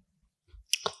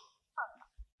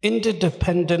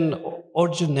 interdependent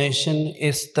origination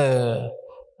is the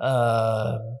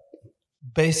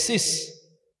basis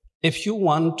if you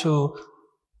want to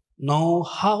know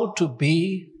how to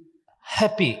be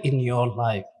happy in your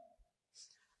life.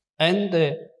 And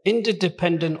the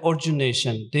interdependent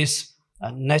origination, this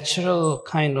natural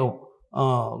kind of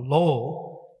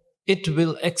law, it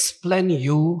will explain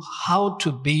you how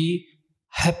to be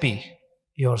happy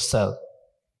yourself.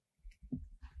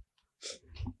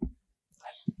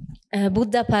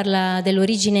 Buddha parla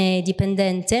dell'origine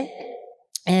dipendente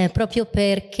proprio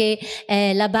perché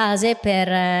è la base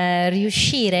per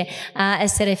riuscire a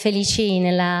essere felici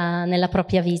nella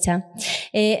propria vita.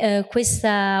 E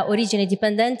questa origine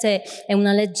dipendente è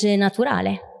una legge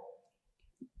naturale.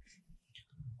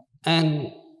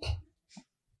 And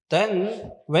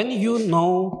then when you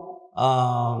know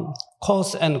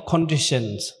cause and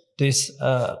conditions, this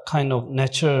kind of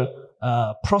natural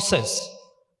process,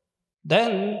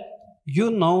 then you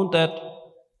know that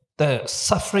the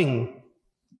suffering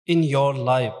in your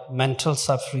life, mental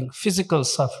suffering, physical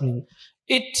suffering,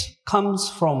 it comes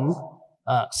from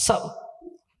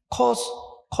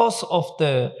cause of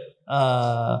the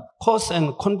cause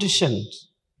and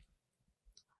conditions.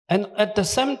 And at the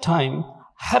same time,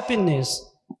 happiness,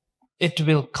 it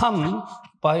will come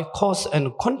by cause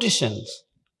and conditions.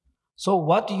 So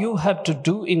what you have to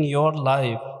do in your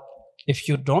life, if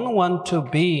you don't want to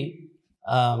be,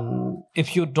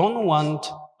 if you don't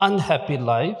want unhappy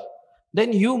life,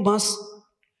 then you must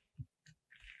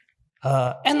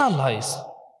analyze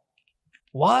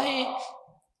why,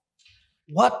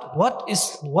 what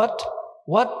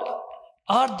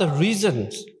are the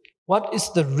reasons? What is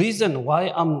the reason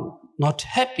why I'm not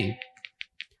happy?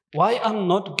 Why I'm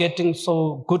not getting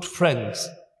so good friends,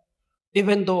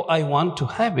 even though I want to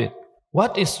have it?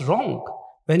 What is wrong?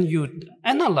 When you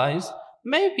analyze,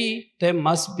 maybe there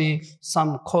must be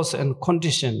some cause and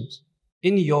conditions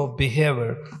in your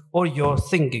behavior or your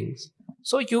thinkings.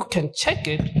 So you can check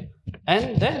it,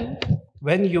 and then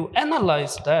when you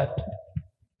analyze that,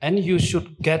 and you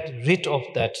should get rid of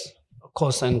that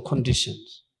cause and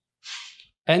conditions.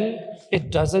 And it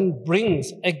doesn't bring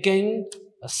again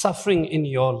suffering in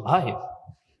your life.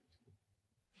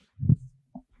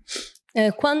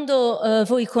 Quando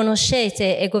voi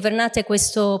conoscete e governate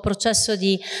questo processo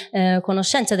di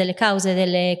conoscenza delle cause e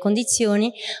delle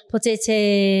condizioni,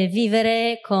 potete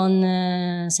vivere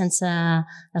senza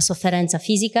la sofferenza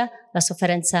fisica, la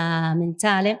sofferenza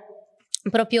mentale,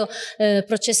 proprio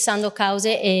processando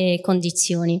cause e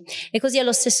condizioni. E così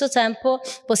allo stesso tempo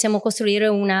possiamo costruire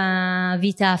una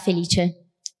vita felice.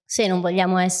 Se non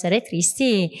vogliamo essere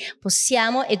tristi,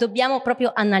 possiamo e dobbiamo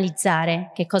proprio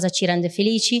analizzare che cosa ci rende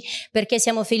felici, perché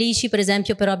siamo felici, per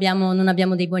esempio, però non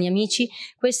abbiamo dei buoni amici.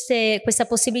 Questa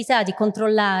possibilità di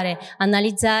controllare,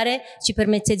 analizzare, ci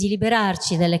permette di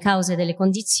liberarci dalle cause e delle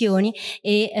condizioni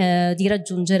e di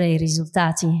raggiungere i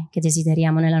risultati che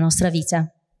desideriamo nella nostra vita.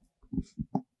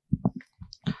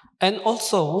 And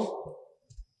also,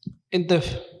 in the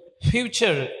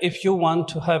future, if you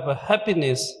want to have a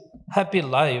happy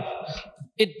life,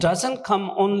 it doesn't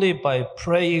come only by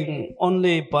praying,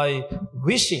 only by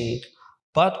wishing,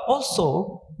 but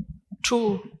also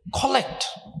to collect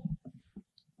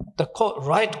the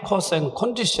right cause and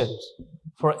conditions.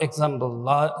 For example,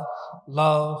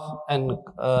 love and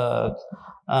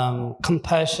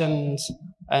compassion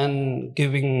and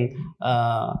giving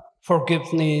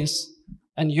forgiveness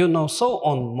and so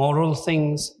on, moral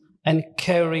things and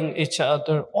caring each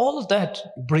other. All that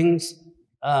brings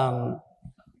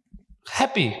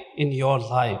happy in your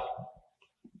life.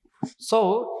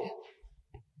 So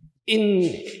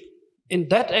in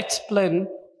that explain,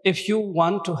 if you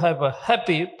want to have a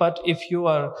happy, but if you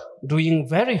are doing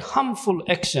very harmful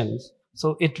actions,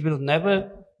 so it will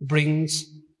never brings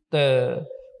the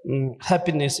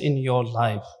happiness in your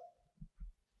life.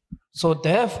 So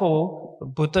therefore,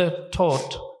 Buddha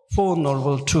taught Four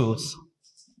Noble Truths.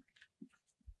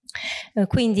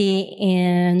 Quindi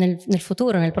nel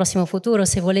prossimo futuro,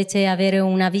 se volete avere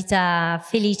una vita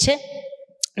felice,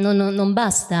 non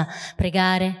basta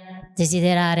pregare,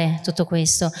 desiderare tutto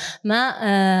questo,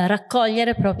 ma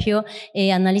raccogliere proprio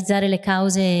e analizzare le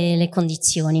cause e le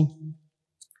condizioni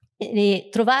e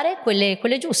trovare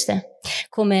quelle giuste,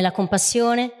 come la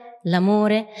compassione,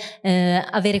 l'amore,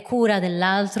 avere cura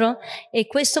dell'altro, e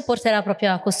questo porterà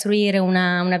proprio a costruire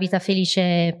una vita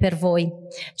felice per voi.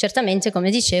 Certamente, come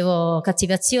dicevo,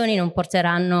 cattive azioni non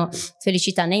porteranno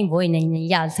felicità né in voi né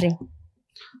negli altri.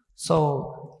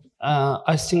 So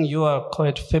I think you are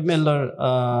quite familiar.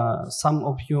 Some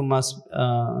of you must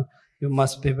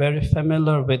be very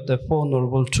familiar with the Four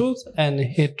Noble Truths, and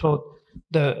he taught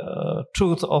the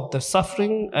truth of the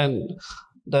suffering and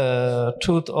the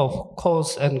truth of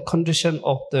cause and condition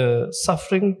of the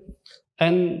suffering,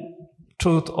 and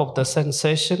truth of the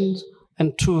sensations,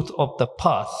 and truth of the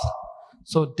path.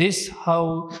 So this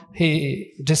how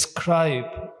he described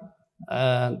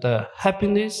the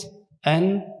happiness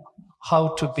and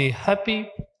how to be happy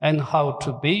and how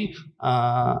to be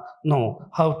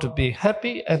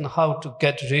happy and how to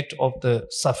get rid of the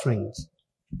sufferings.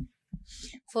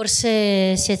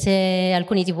 Forse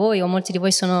alcuni di voi o molti di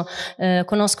voi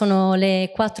conoscono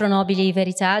le 4 nobili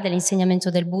verità dell'insegnamento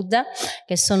del Buddha,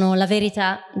 che sono la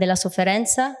verità della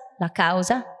sofferenza, la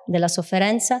causa della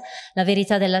sofferenza, la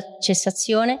verità della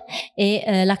cessazione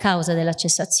e la causa della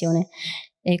cessazione.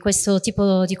 E questo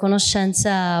tipo di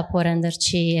conoscenza può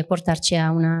renderci e portarci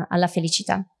alla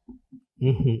felicità.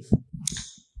 Mm-hmm.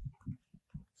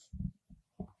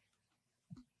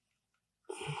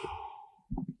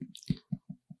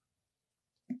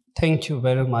 Thank you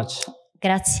very much.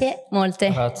 Grazie molte.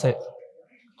 Grazie.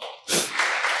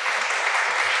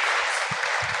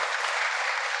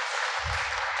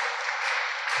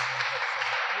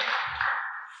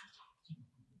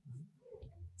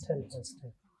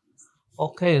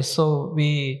 Okay, so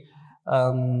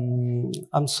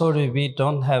I'm sorry we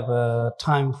don't have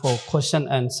time for question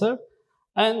answer,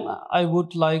 and I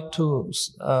would like to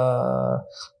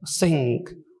sing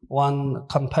one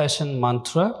compassion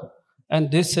mantra. And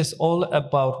this is all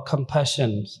about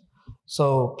compassion.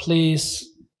 So please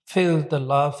feel the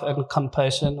love and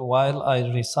compassion while I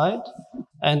recite,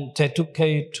 and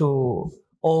dedicate to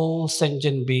all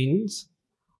sentient beings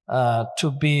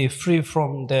to be free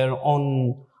from their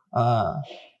own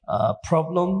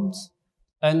problems,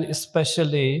 and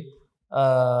especially,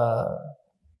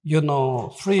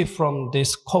 free from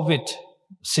this COVID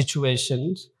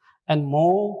situations. And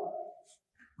more,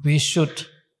 we should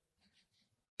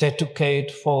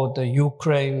dedicate for the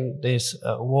Ukraine, this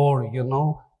war,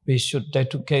 we should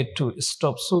dedicate to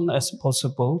stop soon as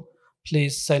possible.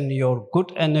 Please send your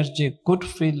good energy, good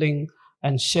feeling,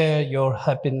 and share your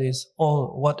happiness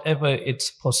or whatever it's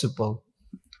possible.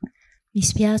 Mi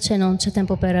spiace, non c'è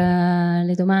tempo per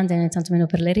le domande né tantomeno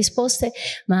per le risposte,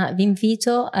 ma vi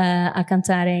invito a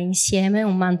cantare insieme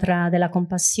un mantra della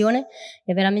compassione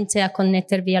e veramente a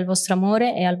connettervi al vostro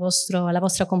amore e alla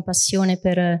vostra compassione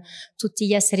per tutti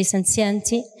gli esseri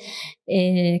senzienti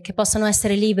che possano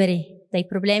essere liberi dai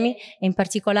problemi e in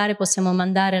particolare possiamo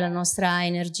mandare la nostra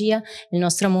energia, il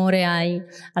nostro amore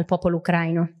al popolo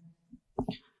ucraino.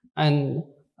 And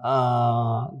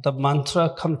the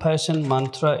mantra, compassion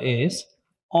mantra is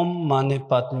Om Mani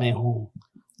Padme Hum.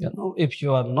 You know, if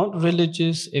you are not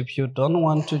religious, if you don't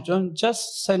want to join,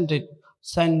 just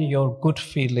send your good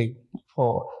feeling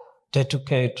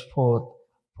dedicate for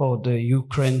the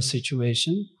Ukraine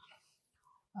situation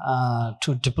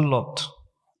to develop.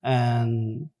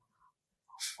 And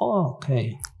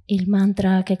okay. Il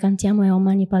mantra che cantiamo è Om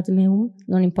Mani Padme Hum,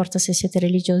 non importa se siete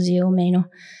religiosi o meno.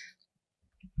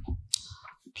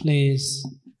 Please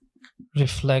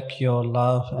reflect your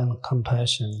love and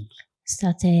compassion.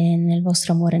 State nel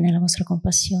vostro amore e nella vostra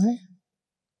compassione.